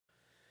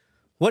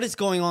What is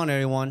going on,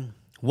 everyone?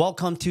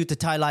 Welcome to the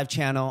Thai Live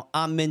channel.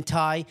 I'm Min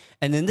Thai,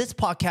 and in this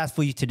podcast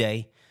for you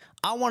today,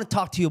 I want to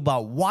talk to you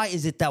about why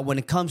is it that when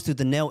it comes to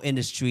the nail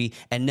industry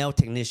and nail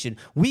technician,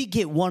 we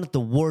get one of the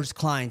worst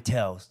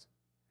clienteles.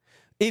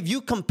 If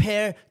you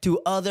compare to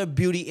other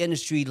beauty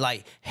industry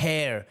like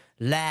hair,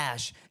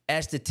 lash,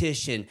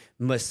 esthetician,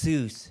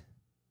 masseuse,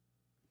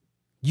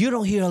 you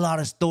don't hear a lot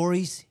of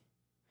stories.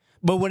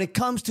 But when it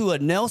comes to a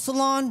nail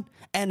salon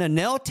and a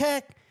nail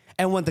tech,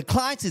 and when the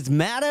clients is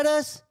mad at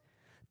us,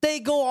 they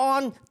go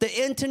on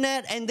the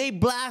internet and they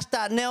blast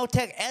that nail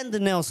tech and the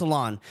nail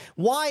salon.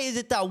 Why is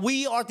it that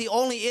we are the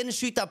only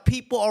industry that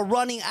people are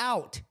running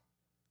out?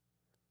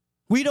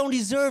 We don't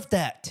deserve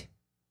that.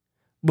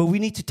 But we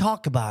need to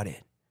talk about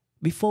it.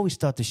 Before we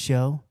start the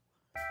show,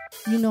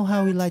 you know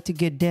how we like to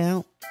get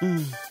down?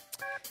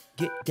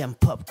 Get them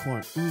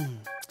popcorn.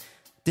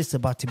 This is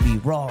about to be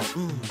raw.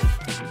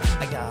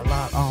 I got a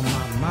lot on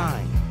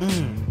my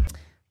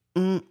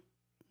mind.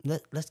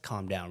 Let's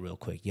calm down real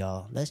quick,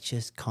 y'all. Let's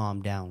just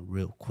calm down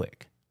real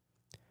quick.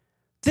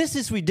 This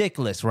is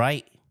ridiculous,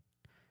 right?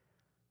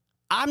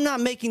 I'm not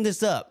making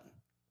this up.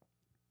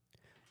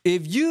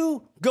 If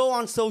you go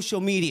on social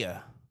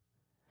media,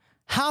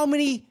 how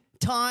many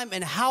times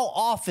and how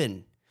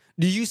often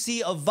do you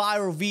see a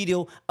viral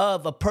video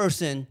of a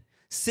person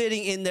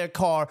sitting in their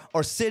car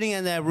or sitting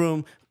in their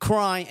room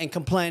crying and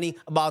complaining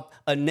about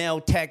a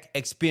nail tech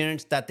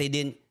experience that they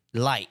didn't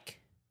like?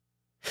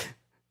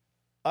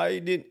 I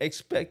didn't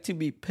expect to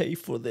be paid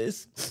for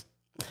this.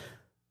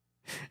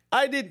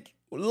 I didn't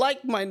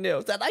like my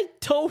nails, and I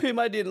told him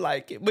I didn't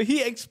like it, but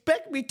he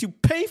expected me to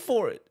pay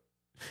for it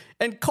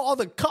and call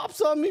the cops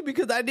on me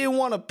because I didn't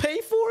want to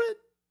pay for it.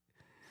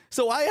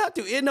 So I had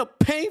to end up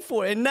paying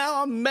for it, and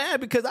now I'm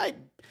mad because I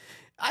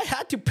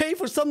had to pay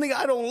for something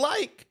I don't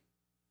like.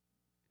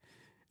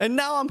 And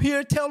now I'm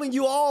here telling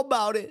you all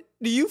about it.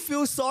 Do you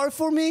feel sorry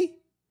for me?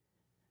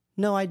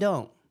 No, I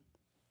don't.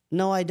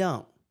 No, I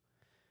don't.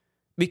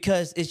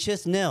 Because it's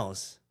just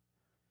nails.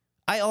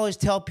 I always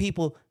tell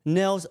people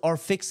nails are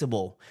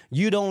fixable.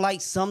 You don't like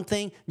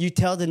something, you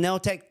tell the nail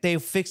tech, they'll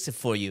fix it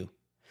for you.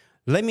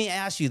 Let me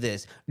ask you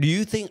this. Do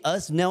you think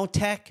us nail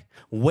tech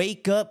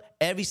wake up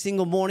every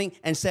single morning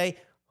and say,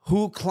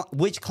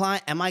 which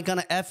client am I going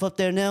to F up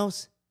their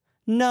nails?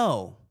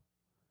 No.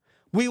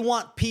 We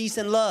want peace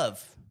and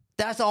love.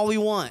 That's all we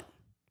want.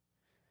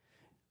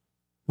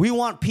 We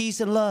want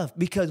peace and love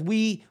because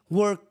we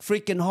work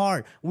freaking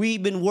hard.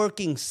 We've been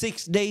working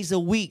 6 days a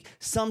week.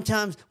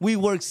 Sometimes we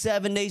work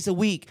 7 days a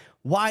week.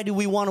 Why do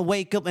we want to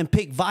wake up and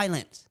pick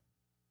violence?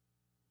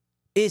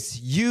 It's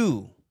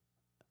you.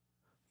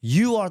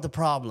 You are the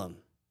problem.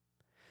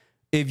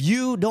 If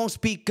you don't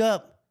speak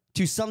up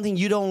to something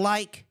you don't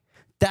like,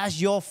 that's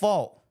your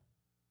fault.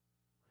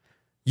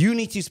 You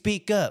need to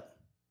speak up.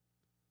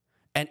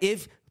 And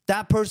if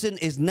that person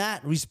is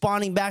not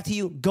responding back to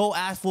you, go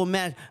ask for a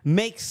match.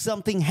 Make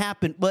something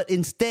happen. But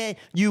instead,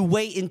 you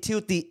wait until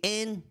the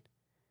end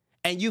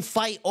and you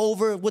fight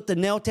over with the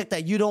nail tech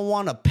that you don't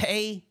want to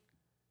pay.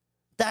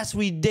 That's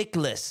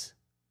ridiculous.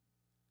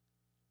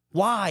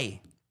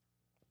 Why?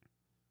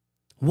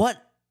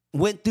 What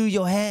went through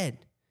your head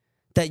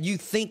that you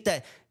think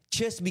that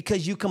just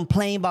because you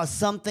complain about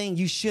something,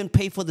 you shouldn't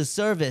pay for the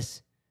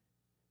service?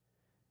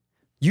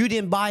 You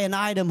didn't buy an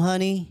item,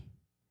 honey.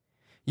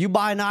 You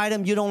buy an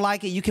item, you don't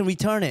like it, you can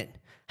return it.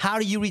 How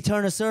do you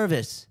return a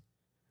service?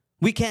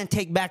 We can't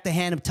take back the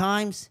hand of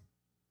times.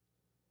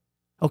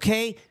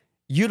 Okay?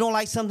 You don't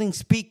like something,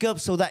 speak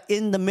up so that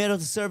in the middle of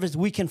the service,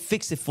 we can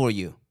fix it for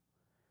you.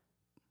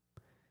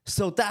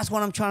 So that's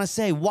what I'm trying to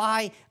say.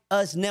 Why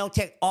us nail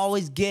tech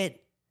always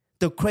get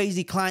the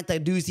crazy client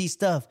that does these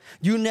stuff?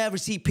 You never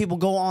see people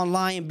go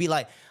online and be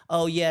like,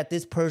 oh yeah,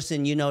 this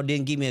person,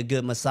 didn't give me a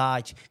good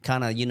massage,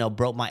 kind of,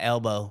 broke my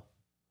elbow.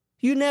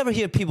 You never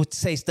hear people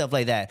say stuff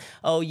like that.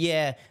 Oh,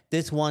 yeah,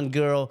 this one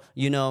girl,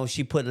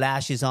 she put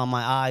lashes on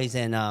my eyes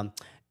and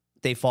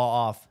they fall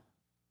off.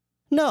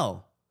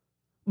 No.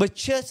 But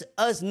just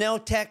us nail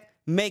tech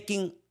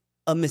making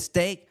a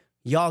mistake,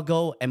 y'all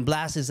go and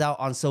blast us out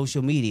on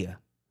social media.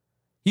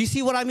 You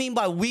see what I mean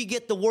by we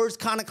get the worst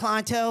kind of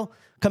clientele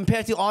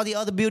compared to all the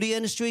other beauty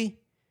industry?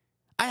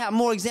 I have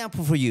more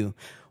example for you.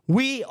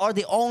 We are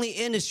the only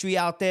industry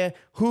out there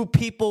who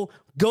people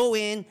go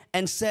in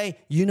and say,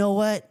 you know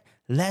what?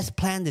 Let's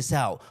plan this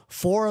out.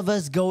 4 of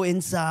us go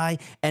inside,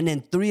 and then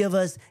 3 of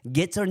us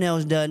gets our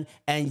nails done.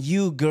 And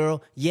you,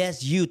 girl,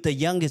 yes, you, the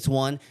youngest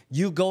one,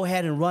 you go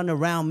ahead and run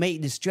around,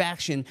 make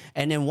distraction.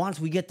 And then once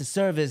we get the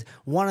service,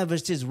 one of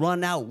us just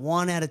run out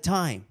one at a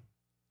time.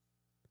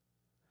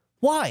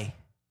 Why?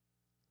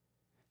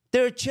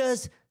 They're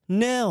just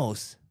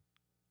nails.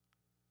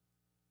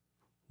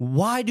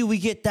 Why do we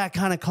get that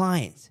kind of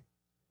clients?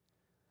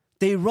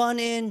 They run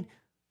in,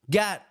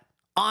 got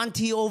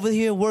auntie over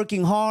here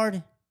working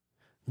hard,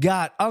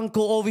 got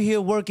uncle over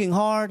here working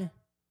hard,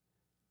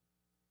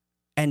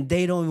 and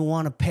they don't even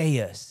want to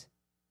pay us.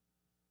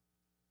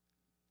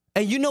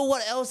 And you know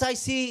what else I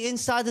see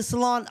inside the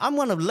salon? I'm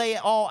going to lay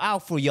it all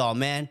out for y'all,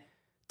 man.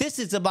 This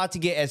is about to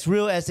get as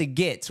real as it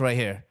gets right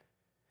here.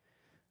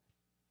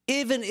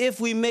 even if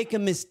we make a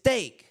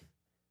mistake,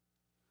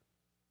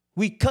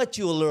 we cut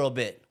you a little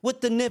bit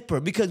with the nipper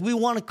because we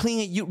want to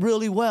clean it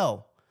really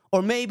well.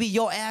 Or maybe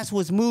your ass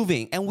was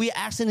moving and we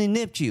accidentally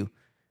nipped you.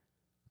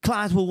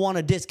 Clients will want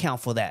a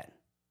discount for that.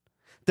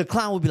 The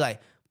client will be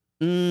like,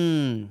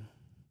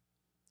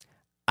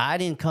 I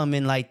didn't come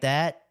in like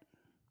that.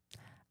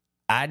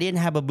 I didn't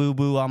have a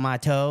boo-boo on my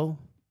toe.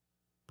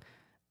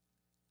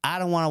 I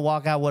don't want to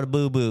walk out with a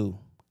boo-boo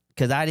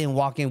because I didn't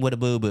walk in with a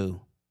boo-boo.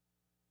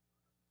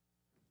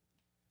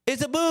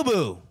 It's a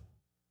boo-boo.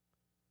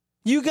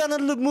 You're going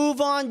to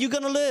move on. You're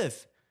going to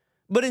live.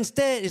 But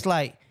instead, it's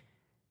like,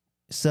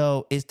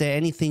 so is there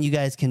anything you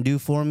guys can do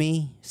for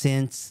me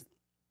since,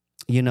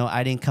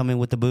 I didn't come in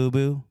with the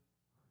boo-boo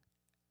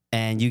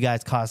and you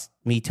guys cost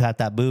me to have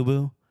that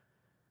boo-boo?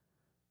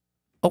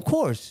 Of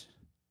course.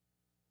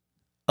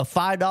 A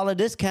 $5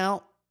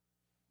 discount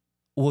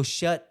will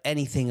shut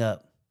anything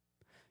up.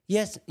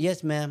 Yes,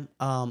 ma'am.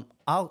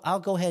 I'll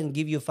go ahead and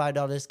give you a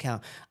 $5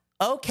 discount.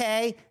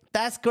 Okay,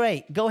 that's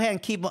great. Go ahead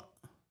and keep.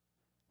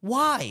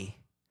 Why?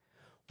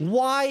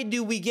 Why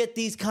do we get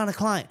these kind of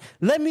clients?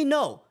 Let me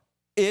know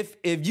if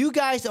you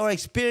guys are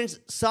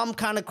experiencing some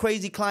kind of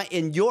crazy client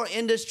in your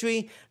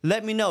industry.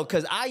 Let me know,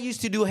 because I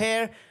used to do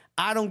hair.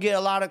 I don't get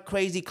a lot of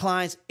crazy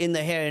clients in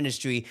the hair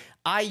industry.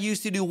 I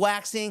used to do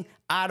waxing.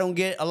 I don't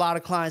get a lot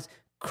of clients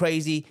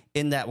crazy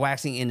in that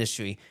waxing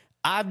industry.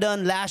 I've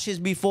done lashes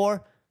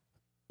before.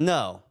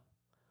 No.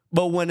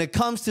 But when it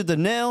comes to the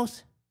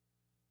nails,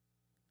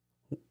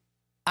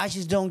 I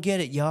just don't get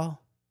it, y'all.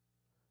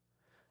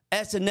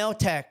 As a nail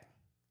tech,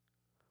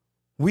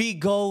 we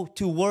go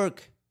to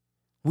work.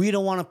 We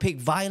don't want to pick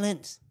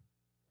violence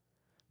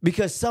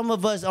because some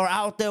of us are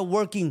out there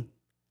working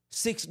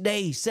 6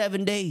 days,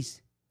 7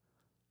 days.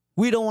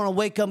 We don't want to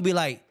wake up and be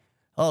like,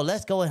 oh,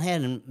 let's go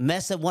ahead and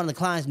mess up one of the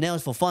client's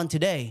nails for fun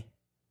today.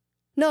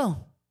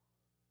 No,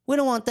 we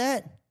don't want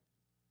that.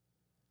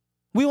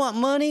 We want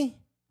money.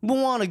 We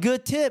want a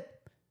good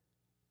tip.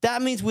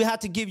 That means we have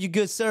to give you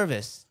good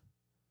service.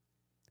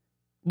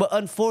 But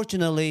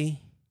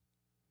unfortunately,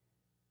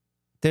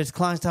 there's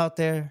clients out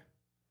there,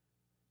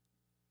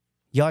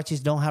 y'all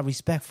just don't have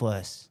respect for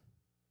us.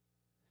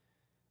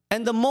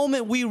 And the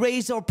moment we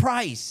raise our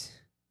price,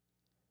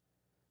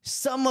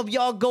 some of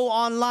y'all go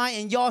online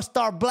and y'all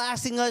start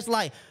blasting us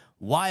like,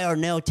 why are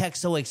nail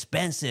techs so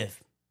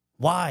expensive?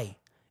 Why?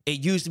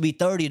 It used to be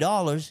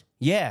 $30.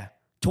 Yeah,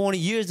 20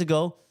 years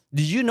ago.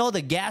 Did you know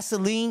the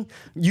gasoline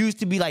used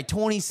to be like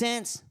 20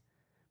 cents?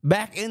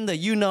 Back in the,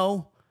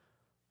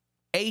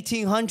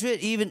 1800,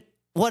 even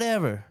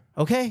whatever,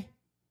 okay?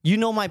 You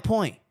know my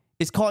point.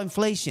 It's called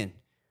inflation.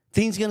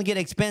 Things going to get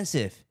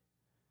expensive.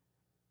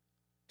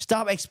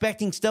 Stop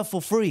expecting stuff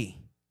for free.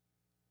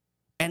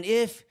 And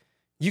if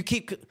you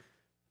keep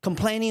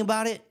complaining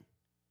about it,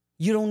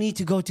 you don't need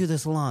to go to the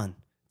salon.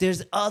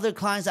 There's other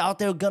clients out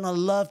there going to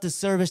love the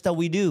service that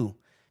we do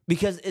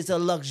because it's a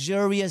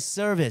luxurious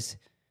service.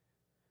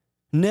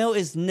 Nail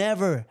has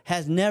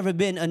never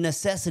been a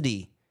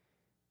necessity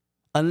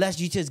unless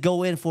you just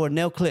go in for a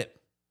nail clip.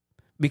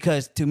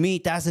 Because to me,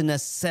 that's a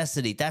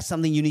necessity. That's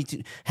something you need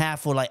to have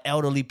for like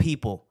elderly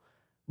people.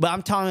 But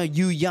I'm talking to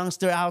you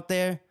youngster out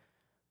there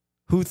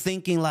who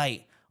thinking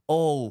like,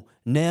 oh,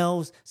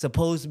 nails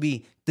supposed to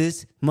be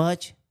this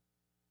much.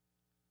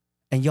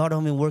 And y'all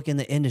don't even work in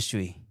the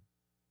industry.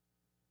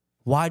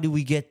 Why do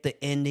we get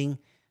the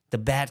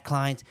bad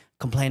clients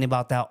complaining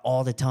about that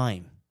all the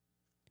time?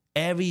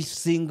 Every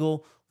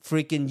single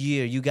freaking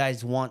year, you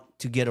guys want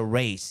to get a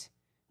raise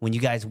when you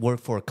guys work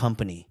for a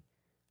company.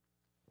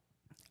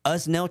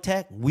 Us nail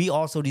tech, we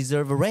also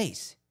deserve a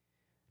raise.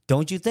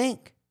 Don't you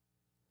think?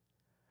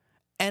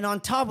 And on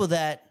top of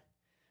that,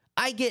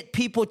 I get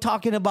people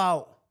talking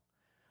about,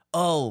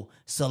 oh,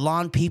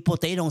 salon people,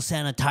 they don't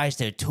sanitize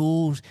their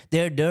tools.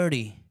 They're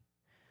dirty.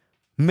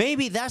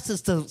 Maybe that's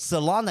just the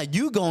salon that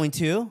you're going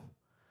to,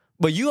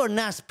 but you are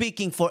not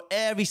speaking for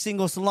every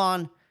single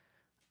salon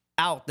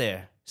out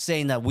there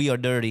saying that we are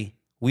dirty.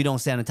 We don't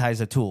sanitize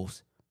the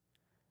tools.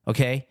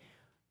 Okay?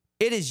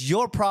 It is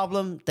your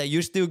problem that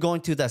you're still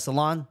going to the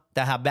salon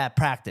that have bad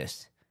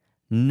practice,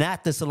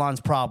 not the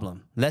salon's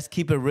problem. Let's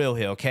keep it real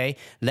here, okay?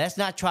 Let's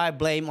not try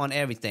blame on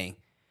everything.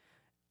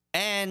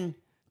 And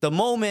the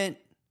moment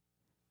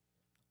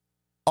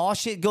all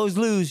shit goes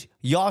loose,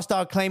 y'all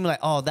start claiming like,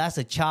 oh, that's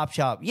a chop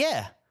shop.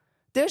 Yeah,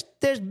 there's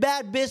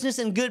bad business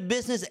and good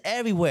business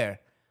everywhere.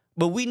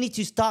 But we need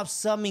to stop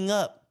summing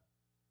up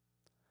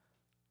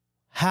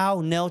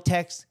how nail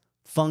techs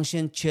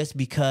function just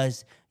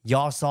because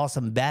y'all saw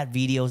some bad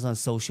videos on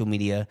social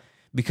media.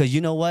 Because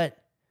you know what?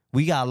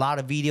 We got a lot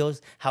of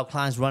videos how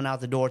clients run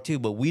out the door too,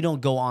 but we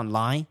don't go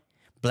online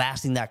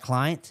blasting that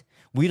client.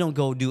 We don't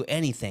go do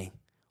anything.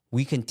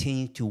 We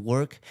continue to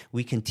work.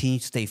 We continue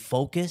to stay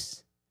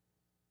focused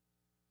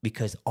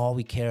because all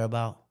we care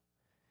about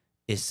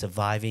is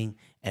surviving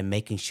and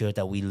making sure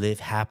that we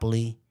live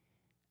happily,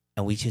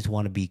 and we just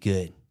want to be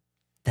good.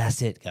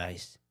 That's it,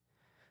 guys.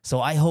 So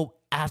I hope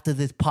after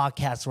this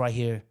podcast right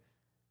here,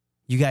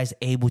 you guys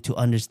able to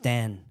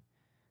understand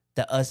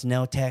that us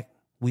nail tech,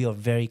 We are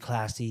very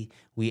classy.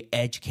 We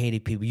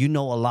educated people. You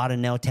know a lot of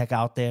nail tech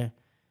out there.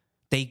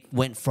 They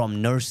went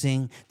from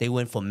nursing. They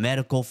went from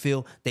medical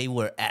field. They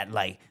were at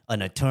like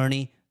an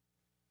attorney.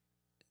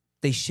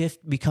 They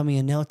shift becoming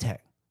a nail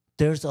tech.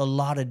 There's a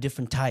lot of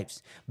different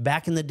types.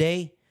 Back in the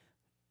day,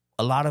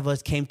 a lot of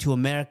us came to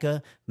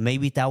America.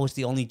 Maybe that was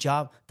the only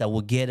job that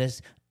would get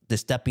us the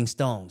stepping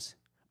stones.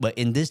 But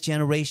in this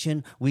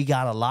generation, we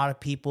got a lot of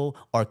people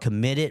are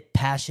committed,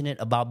 passionate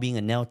about being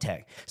a nail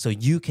tech. So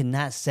you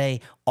cannot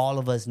say all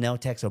of us nail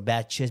techs are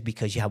bad just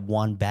because you have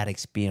one bad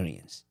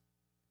experience.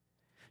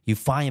 You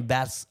find a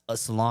bad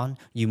salon,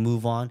 you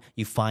move on,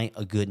 you find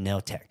a good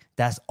nail tech.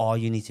 That's all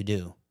you need to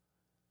do.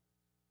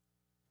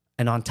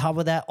 And on top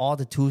of that, all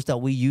the tools that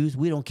we use,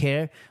 we don't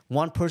care.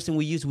 One person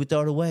we use, we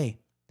throw it away.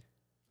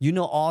 You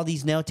know all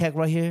these nail tech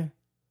right here?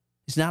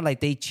 It's not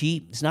like they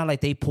cheap. It's not like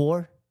they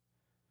poor.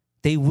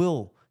 They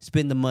will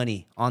spend the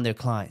money on their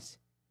clients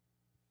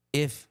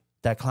if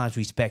that client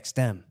respects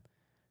them.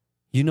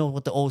 You know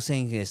what the old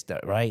saying is,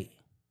 right?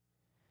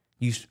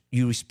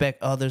 You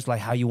respect others like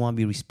how you want to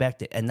be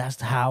respected. And that's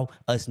how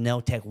us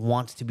nail tech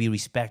wants to be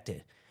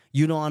respected.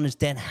 You don't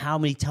understand how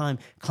many times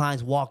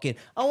clients walk in,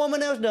 I want my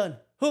nails done.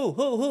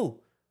 Who?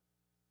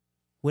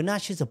 We're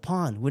not just a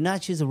pawn. We're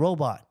not just a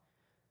robot.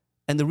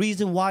 And the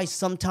reason why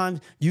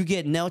sometimes you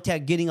get nail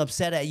tech getting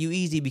upset at you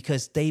easy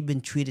because they've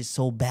been treated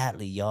so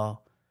badly,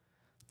 y'all.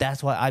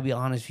 That's why I be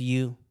honest with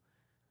you.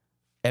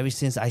 Ever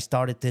since I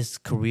started this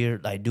career,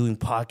 like doing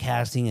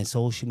podcasting and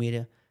social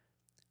media,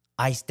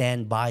 I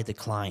stand by the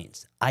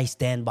clients. I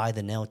stand by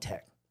the nail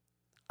tech.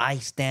 I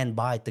stand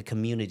by the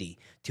community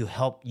to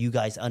help you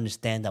guys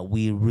understand that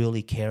we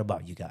really care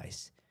about you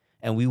guys.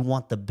 And we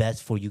want the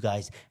best for you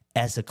guys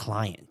as a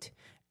client.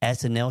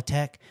 As a nail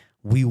tech,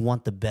 we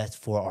want the best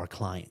for our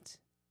clients.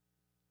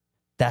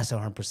 That's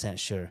 100%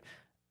 sure.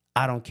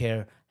 I don't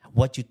care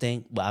what you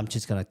think, but I'm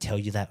just going to tell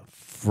you that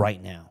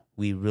right now.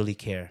 We really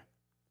care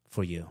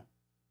for you.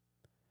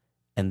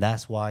 And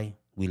that's why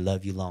we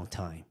love you long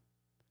time.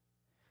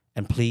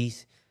 And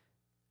please,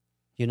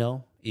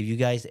 if you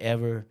guys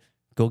ever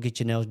go get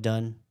your nails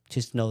done,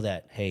 just know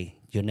that, hey,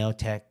 your nail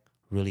tech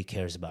really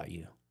cares about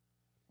you.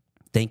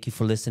 Thank you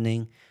for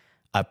listening.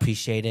 I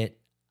appreciate it.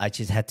 I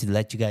just had to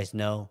let you guys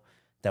know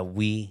that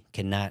we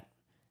cannot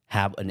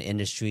have an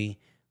industry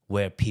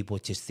where people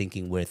just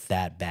thinking we're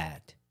that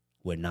bad.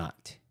 We're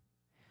not.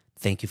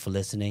 Thank you for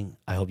listening.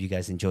 I hope you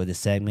guys enjoyed this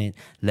segment.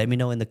 Let me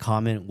know in the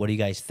comment, what do you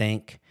guys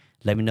think?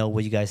 Let me know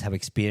what you guys have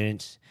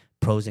experienced,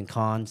 pros and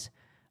cons.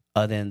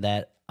 Other than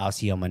that, I'll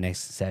see you on my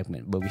next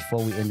segment. But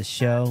before we end the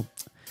show,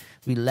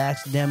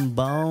 relax them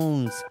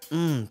bones.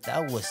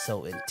 That was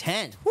so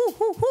intense. Woo,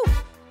 woo, woo.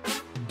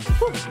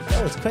 Woo.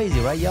 That was crazy,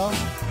 right, y'all?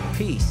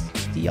 Peace.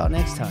 See y'all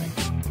next time.